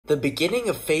The beginning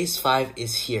of Phase 5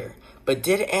 is here, but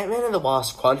did Ant-Man and the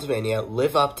Wasp: Quantumania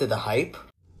live up to the hype?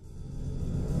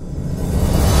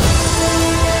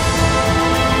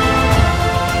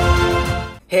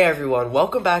 Hey everyone,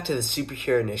 welcome back to the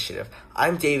Superhero Initiative.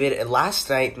 I'm David, and last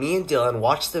night, me and Dylan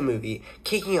watched the movie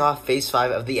kicking off Phase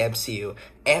 5 of the MCU,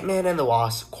 Ant-Man and the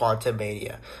Wasp: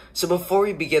 Quantumania. So before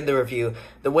we begin the review,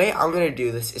 the way I'm going to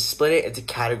do this is split it into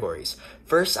categories.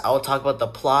 First, I will talk about the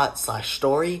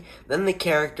plot/story, then the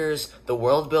characters, the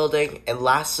world building, and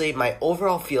lastly, my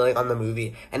overall feeling on the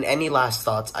movie and any last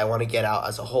thoughts I want to get out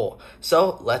as a whole.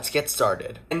 So, let's get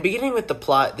started. And beginning with the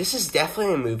plot, this is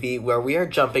definitely a movie where we are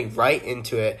jumping right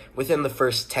into it within the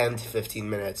first 10 to 15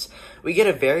 minutes. We get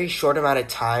a very short amount of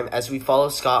time as we follow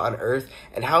Scott on Earth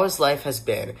and how his life has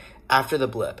been after the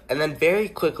blip, and then very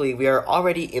quickly we are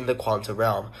already in the quantum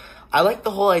realm. I like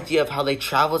the whole idea of how they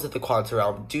travel to the quantum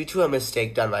realm due to a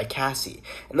mistake done by Cassie,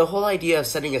 and the whole idea of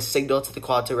sending a signal to the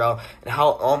quantum realm and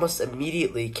how almost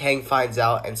immediately Kang finds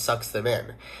out and sucks them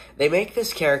in. They make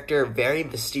this character very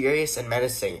mysterious and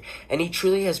menacing, and he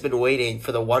truly has been waiting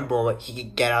for the one moment he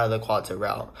could get out of the quantum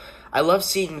realm. I love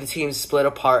seeing the team split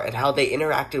apart and how they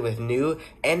interacted with new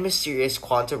and mysterious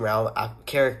quantum realm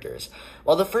characters.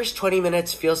 While the first 20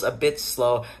 minutes feels a bit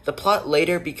slow, the plot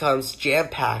later becomes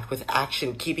jam-packed with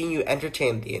action, keeping you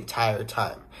entertained the entire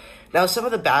time. Now, some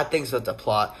of the bad things with the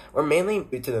plot were mainly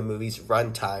due to the movie's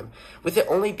runtime. With it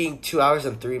only being 2 hours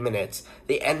and 3 minutes,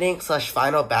 the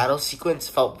ending/final battle sequence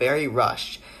felt very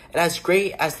rushed. And as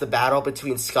great as the battle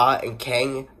between Scott and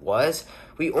Kang was,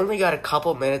 we only got a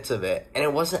couple minutes of it, and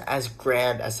it wasn't as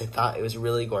grand as I thought it was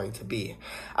really going to be.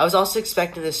 I was also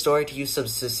expecting this story to use some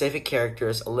specific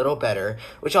characters a little better,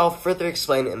 which I'll further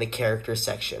explain in the character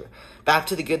section. Back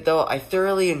to the good though, I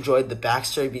thoroughly enjoyed the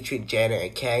backstory between Janet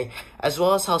and Kang, as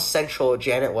well as how central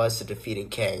Janet was to defeating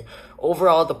Kang.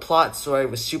 Overall, the plot story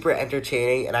was super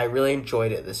entertaining, and I really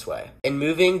enjoyed it this way. And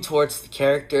moving towards the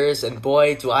characters, and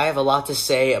boy, do I have a lot to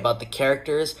say about the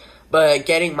characters. But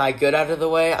getting my good out of the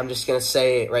way, I'm just going to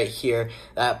say right here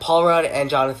that Paul Rudd and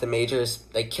Jonathan Majors,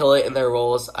 they kill it in their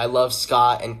roles. I love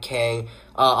Scott and Kang.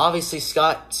 Obviously,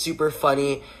 Scott, super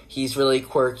funny. He's really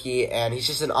quirky, and he's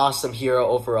just an awesome hero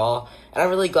overall. And I'm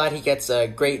really glad he gets a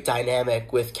great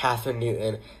dynamic with Catherine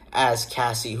Newton as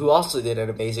Cassie, who also did an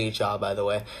amazing job, by the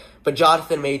way. But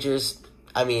Jonathan Majors,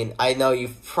 I mean, I know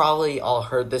you've probably all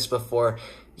heard this before.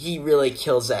 He really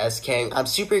kills it as Kang. I'm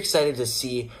super excited to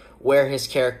see where his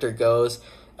character goes.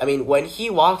 I mean, when he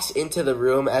walks into the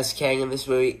room as Kang in this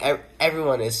movie,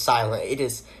 everyone is silent. It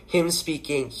is him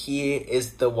speaking. He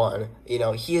is the one. You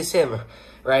know, he is him,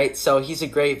 right? So he's a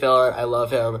great villain. I love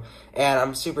him, and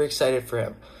I'm super excited for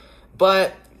him.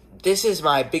 But this is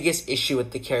my biggest issue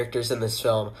with the characters in this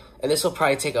film, and this will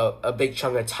probably take a big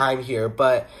chunk of time here,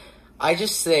 but I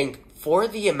just think for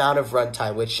the amount of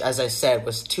runtime, which, as I said,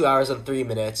 was 2 hours and 3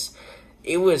 minutes,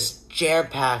 it was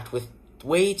jam-packed with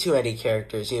way too many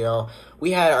characters, you know. We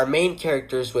had our main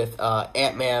characters with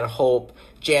Ant-Man, Hope,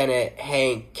 Janet,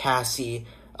 Hank, Cassie.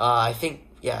 I think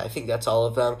that's all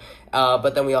of them.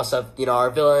 But then we also have, you know,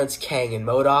 our villains, Kang and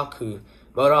MODOK, who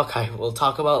MODOK I will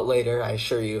talk about later, I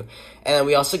assure you. And then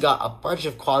we also got a bunch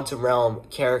of Quantum Realm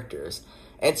characters.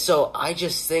 And so I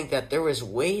just think that there was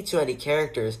way too many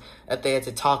characters that they had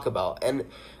to talk about. And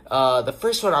the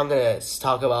first one I'm going to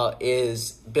talk about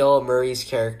is Bill Murray's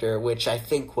character, which I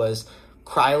think was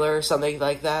Kryler or something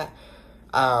like that.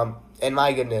 And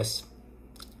my goodness,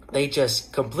 they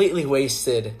just completely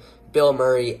wasted Bill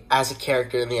Murray as a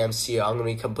character in the MCU. I'm going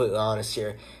to be completely honest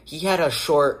here. He had a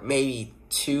short, maybe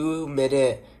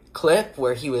 2-minute clip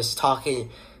where he was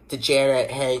talking to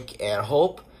Janet, Hank, and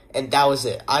Hope, and that was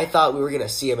it. I thought we were going to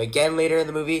see him again later in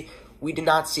the movie. We did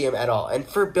not see him at all. And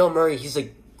for Bill Murray, he's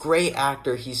a great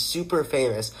actor. He's super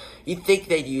famous. You'd think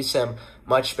they'd use him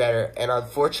much better, and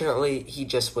unfortunately, he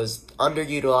just was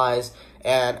underutilized.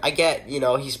 And I get, you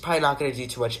know, he's probably not going to do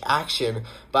too much action,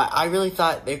 but I really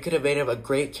thought they could have made him a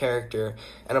great character,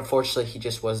 and unfortunately, he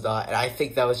just was not. And I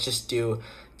think that was just due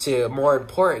to more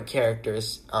important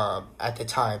characters at the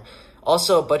time.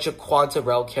 Also, a bunch of Quantum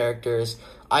Realm characters.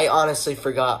 I honestly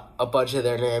forgot a bunch of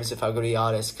their names, if I'm going to be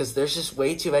honest, because there's just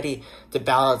way too many to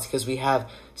balance, because we have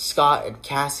Scott and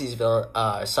Cassie's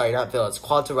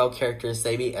Quantum Realm characters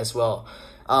they meet as well.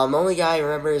 The only guy I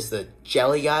remember is the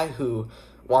jelly guy who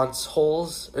wants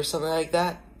holes or something like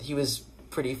that. He was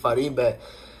pretty funny, but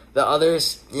the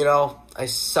others, you know, I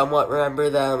somewhat remember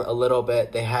them a little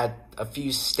bit. They had a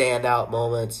few standout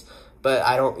moments, but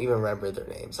I don't even remember their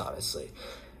names, honestly.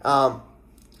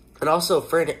 And also,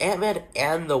 for an Ant-Man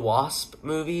and the Wasp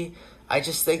movie, I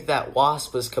just think that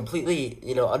Wasp was completely,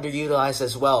 you know, underutilized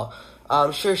as well.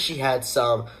 I'm sure she had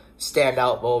some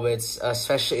standout moments,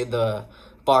 especially in the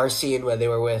bar scene when they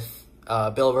were with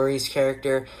Bill Murray's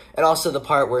character, and also the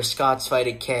part where Scott's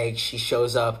fighting Kang. She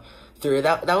shows up through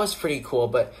that. That was pretty cool,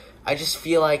 but I just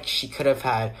feel like she could have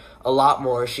had a lot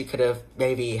more. She could have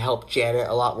maybe helped Janet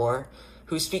a lot more.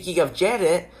 Who, speaking of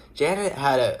Janet, Janet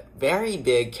had a very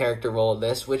big character role in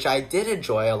this, which I did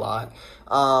enjoy a lot.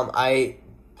 I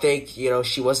think, you know,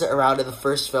 she wasn't around in the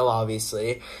first film,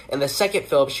 obviously. In the second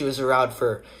film, she was around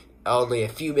for only a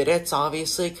few minutes,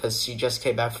 obviously, because she just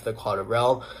came back from the Quantum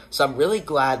Realm. So I'm really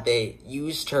glad they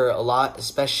used her a lot,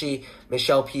 especially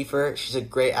Michelle Pfeiffer. She's a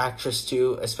great actress,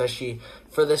 too, especially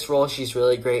for this role. She's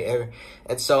really great.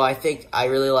 And so I think I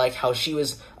really like how she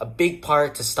was a big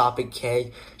part to stopping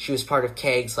Kang. She was part of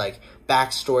Kang's, like,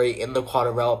 backstory in the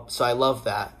Quantum Realm, so I love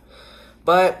that.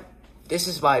 But this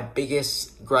is my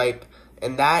biggest gripe,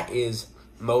 and that is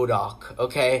MODOK,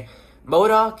 okay?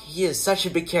 MODOK, he is such a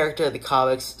big character in the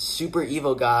comics, super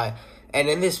evil guy, and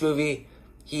in this movie,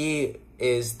 he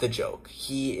is the joke.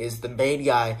 He is the main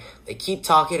guy. They keep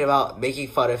talking about making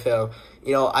fun of him.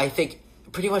 You know, I think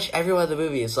pretty much everyone in the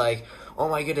movie is like, oh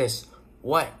my goodness,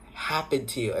 what happened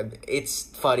to you? And it's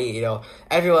funny, you know,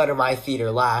 everyone in my theater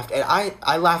laughed, and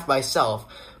I laughed myself,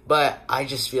 but I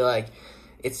just feel like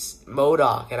it's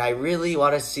MODOK, and I really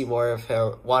wanted to see more of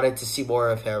him,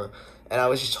 and I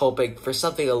was just hoping for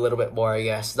something a little bit more, I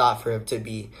guess, not for him to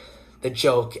be the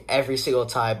joke every single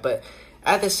time. But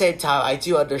at the same time, I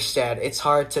do understand it's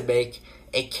hard to make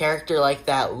a character like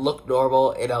that look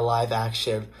normal in a live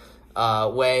action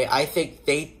way. I think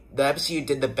the MCU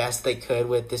did the best they could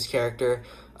with this character,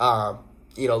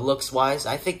 you know, looks wise.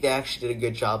 I think they actually did a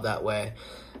good job that way.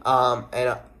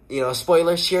 And you know,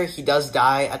 spoilers here, he does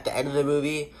die at the end of the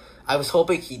movie. I was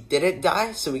hoping he didn't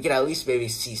die, so we could at least maybe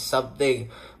see something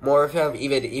more of him,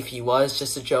 even if he was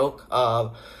just a joke.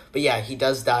 But yeah, he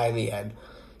does die in the end.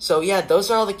 So yeah, those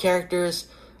are all the characters.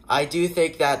 I do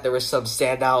think that there was some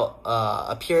standout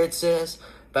appearances,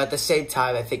 but at the same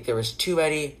time, I think there was too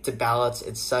many to balance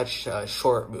in such a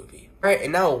short movie. Alright,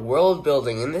 and now world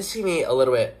building, and this is going to be a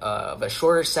little bit of a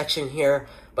shorter section here,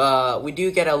 but we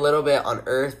do get a little bit on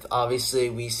Earth. Obviously,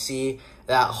 we see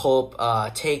that Hope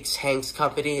takes Hank's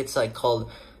company. It's like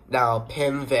called now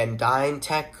Pim Van Dyne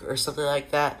Tech or something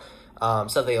like that,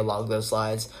 something along those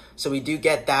lines. So we do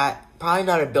get that. Probably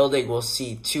not a building we'll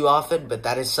see too often, but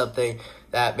that is something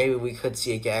that maybe we could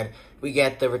see again. We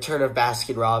get the return of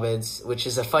Baskin-Robbins, which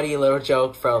is a funny little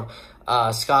joke from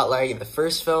Scott Lang in the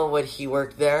first film when he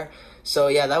worked there. So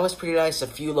yeah, that was pretty nice. A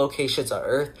few locations on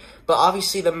Earth. But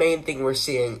obviously the main thing we're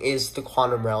seeing is the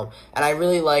Quantum Realm. And I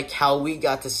really like how we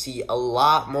got to see a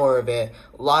lot more of it.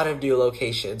 A lot of new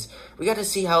locations. We got to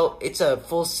see how it's a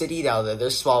full city down there.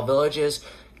 There's small villages.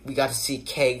 We got to see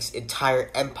Kang's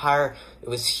entire empire. It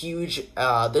was huge.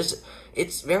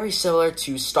 It's very similar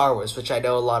to Star Wars, which I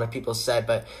know a lot of people said,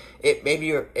 but it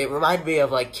reminded me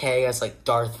of like Kang as like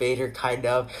Darth Vader kind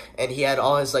of, and he had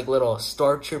all his like little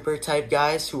stormtrooper type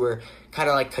guys who were kind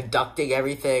of like conducting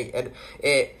everything, and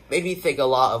it made me think a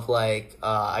lot of like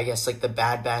I guess like the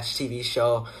Bad Batch TV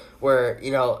show, where,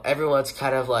 you know, everyone's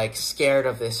kind of like scared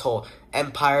of this whole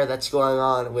empire that's going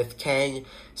on with Kang.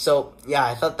 So yeah,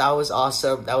 I thought that was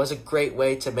awesome. That was a great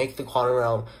way to make the Quantum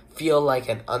Realm feel like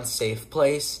an unsafe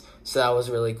place. So that was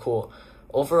really cool.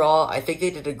 Overall, I think they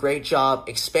did a great job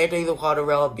expanding the Quantum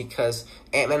Realm, because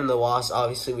Ant-Man and the Wasp,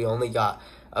 obviously we only got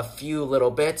a few little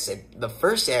bits, and the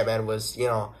first Ant-Man was, you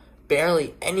know,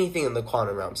 barely anything in the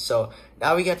Quantum Realm. So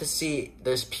now we get to see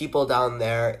there's people down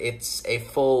there. It's a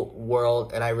full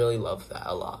world, and I really love that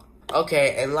a lot.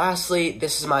 Okay, and lastly,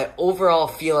 this is my overall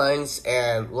feelings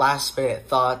and last minute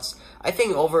thoughts. I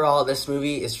think overall this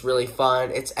movie is really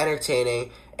fun. It's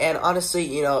entertaining. And honestly,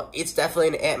 you know, it's definitely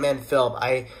an Ant-Man film.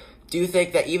 I do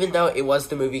think that even though it was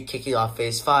the movie kicking off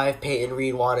Phase 5, Peyton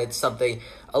Reed wanted something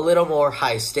a little more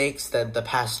high stakes than the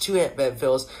past two Ant-Man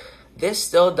films. This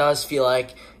still does feel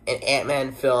like an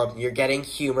Ant-Man film. You're getting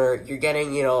humor. You're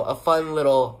getting, you know, a fun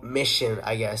little mission,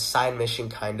 I guess, side mission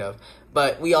kind of.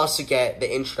 But we also get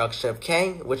the introduction of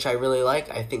Kang, which I really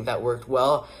like. I think that worked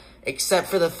well, except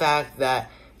for the fact that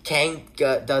Kang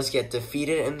does get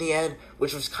defeated in the end,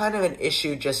 which was kind of an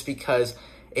issue just because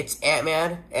it's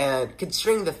Ant-Man, and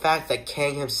considering the fact that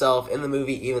Kang himself in the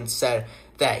movie even said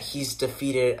that he's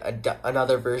defeated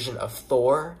another version of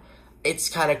Thor, it's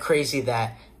kind of crazy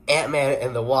that Ant-Man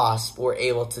and the Wasp were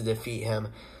able to defeat him.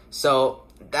 So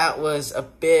that was a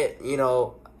bit, you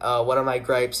know, one of my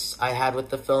gripes I had with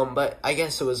the film, but I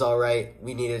guess it was alright.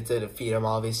 We needed to defeat him,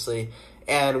 obviously,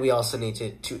 and we also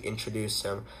needed to introduce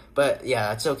him. But yeah,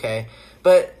 that's okay.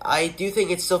 But I do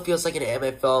think it still feels like an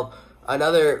Ant-Man film.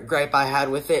 Another gripe I had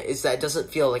with it is that it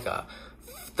doesn't feel like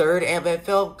the third Ant-Man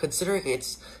film, considering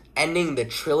it's ending the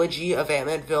trilogy of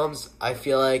Ant-Man films, I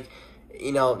feel like,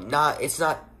 you know, it's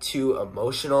not too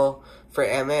emotional for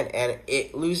Ant-Man, and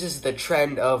it loses the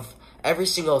trend of every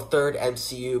single third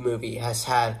MCU movie has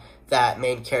had that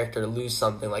main character lose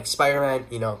something. Like Spider-Man,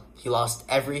 you know, he lost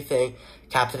everything.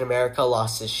 Captain America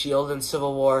lost his shield in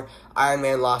Civil War. Iron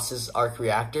Man lost his arc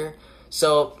reactor.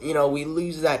 So, you know, we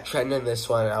lose that trend in this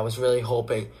one, and I was really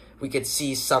hoping we could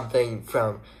see something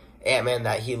from Ant-Man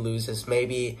that he loses.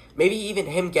 Maybe even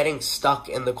him getting stuck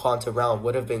in the quantum realm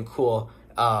would have been cool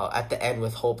at the end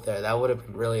with Hope there. That would have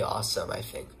been really awesome, I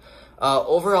think.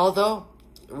 Overall, though,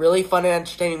 really fun and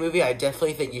entertaining movie. I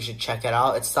definitely think you should check it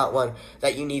out. It's not one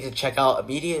that you need to check out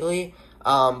immediately,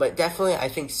 but definitely I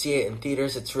think see it in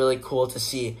theaters. It's really cool to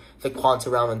see the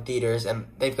quantum realm in theaters, and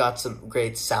they've got some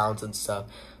great sounds and stuff.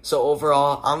 So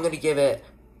overall, I'm going to give it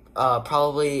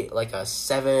probably like a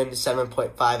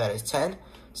 7.5 out of 10.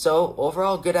 So,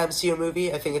 overall, good MCU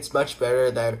movie. I think it's much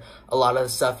better than a lot of the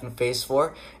stuff in Phase 4.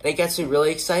 And it gets me really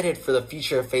excited for the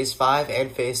future of Phase 5 and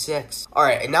Phase 6.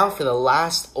 Alright, and now for the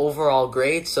last overall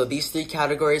grade. So, these three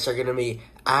categories are going to be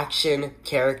action,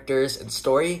 characters, and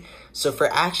story. So, for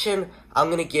action, I'm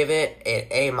going to give it an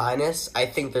A-. I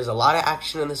think there's a lot of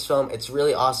action in this film. It's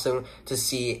really awesome to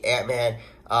see Ant-Man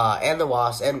and the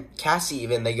Wasp, and Cassie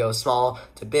even. They go small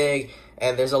to big.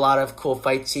 And there's a lot of cool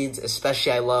fight scenes,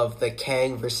 especially I love the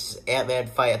Kang versus Ant-Man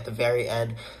fight at the very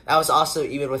end. That was awesome,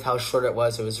 even with how short it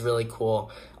was really cool.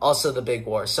 Also the big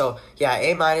war. So yeah,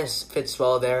 A- fits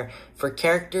well there. For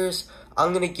characters,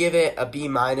 I'm going to give it a B-.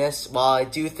 While I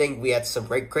do think we had some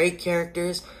great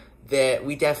characters, that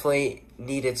we definitely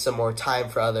needed some more time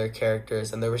for other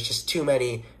characters, and there was just too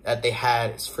many that they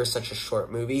had for such a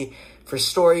short movie. For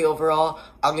story overall,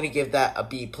 I'm going to give that a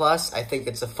B+. I think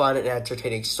it's a fun and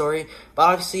entertaining story, but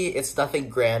obviously it's nothing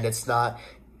grand. It's not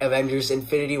Avengers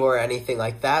Infinity War or anything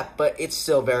like that, but it's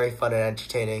still very fun and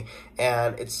entertaining,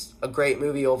 and it's a great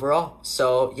movie overall.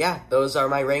 So yeah, those are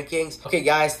my rankings. Okay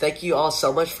guys, thank you all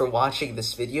so much for watching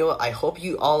this video. I hope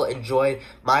you all enjoyed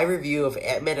my review of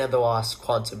Ant-Man and the Wasp: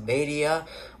 Quantumania.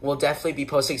 We'll definitely be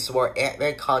posting some more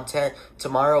Ant-Man content.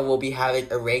 Tomorrow we'll be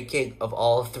having a ranking of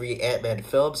all 3 Ant-Man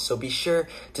films, so be sure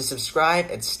to subscribe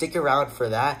and stick around for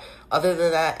that. Other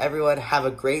than that, everyone have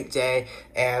a great day,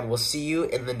 and we'll see you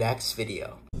in the next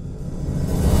video.